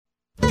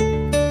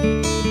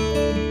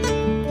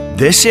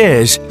This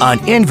is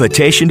An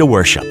Invitation to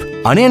Worship,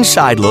 an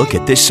inside look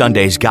at this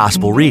Sunday's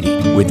Gospel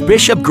reading with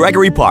Bishop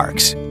Gregory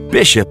Parks,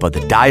 Bishop of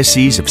the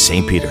Diocese of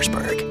St.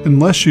 Petersburg.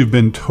 Unless you've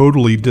been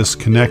totally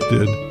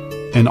disconnected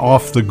and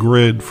off the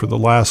grid for the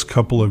last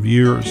couple of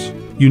years,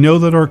 you know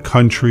that our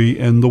country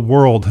and the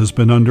world has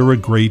been under a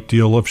great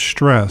deal of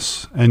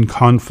stress and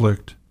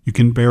conflict. You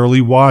can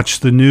barely watch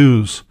the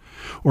news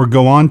or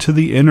go onto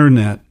the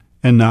internet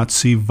and not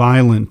see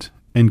violent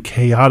and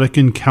chaotic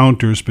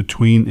encounters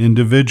between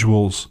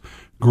individuals,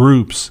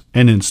 groups,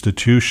 and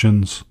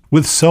institutions.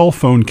 With cell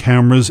phone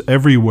cameras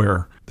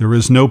everywhere, there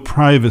is no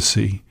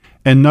privacy,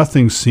 and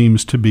nothing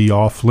seems to be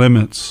off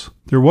limits.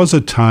 There was a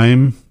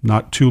time,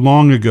 not too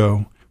long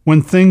ago,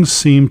 when things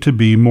seemed to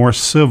be more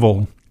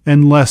civil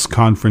and less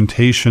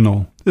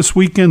confrontational. This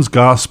weekend's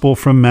Gospel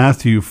from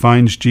Matthew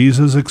finds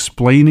Jesus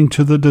explaining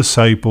to the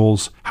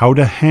disciples how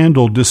to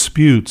handle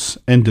disputes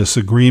and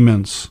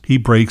disagreements. He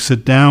breaks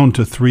it down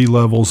to 3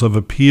 levels of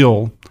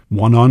appeal: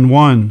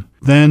 one-on-one,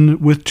 then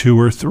with 2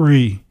 or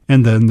 3,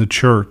 and then the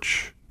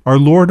church. Our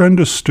Lord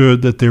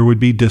understood that there would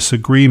be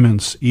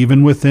disagreements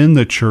even within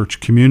the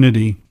church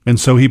community, and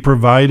so he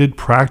provided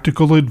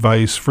practical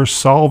advice for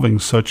solving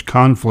such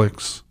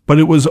conflicts. But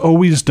it was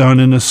always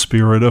done in a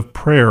spirit of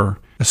prayer,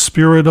 a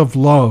spirit of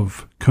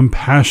love,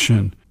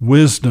 compassion,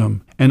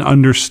 wisdom, and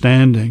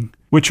understanding,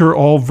 which are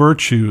all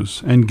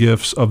virtues and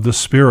gifts of the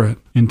Spirit.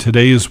 In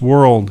today's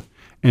world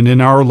and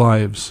in our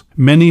lives,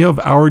 many of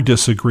our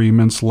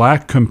disagreements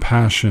lack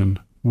compassion,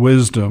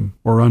 wisdom,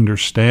 or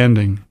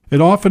understanding.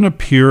 It often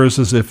appears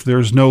as if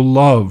there's no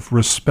love,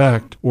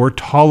 respect, or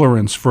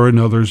tolerance for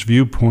another's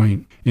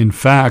viewpoint. In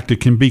fact, it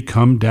can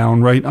become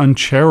downright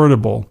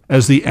uncharitable,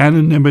 as the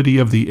anonymity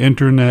of the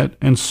internet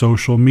and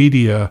social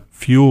media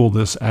fuel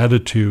this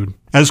attitude.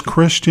 As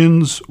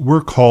Christians,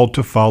 we're called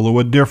to follow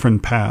a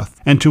different path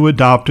and to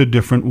adopt a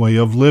different way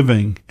of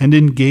living and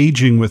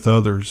engaging with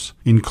others,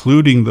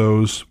 including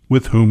those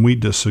with whom we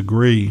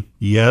disagree.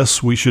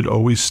 Yes, we should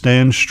always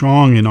stand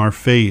strong in our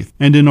faith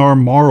and in our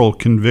moral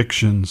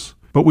convictions,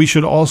 but we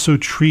should also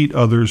treat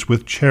others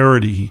with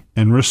charity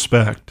and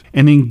respect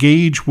and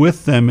engage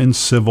with them in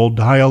civil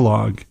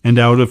dialogue and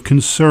out of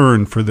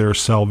concern for their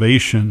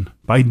salvation.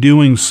 By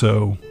doing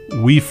so,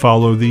 we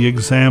follow the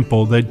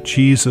example that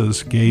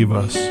Jesus gave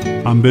us.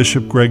 I'm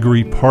Bishop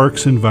Gregory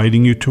Parks,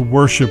 inviting you to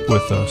worship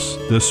with us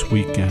this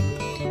weekend.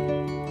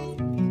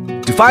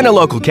 To find a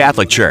local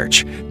Catholic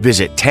church,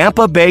 visit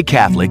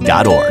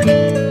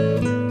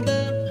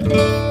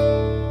TampaBayCatholic.org.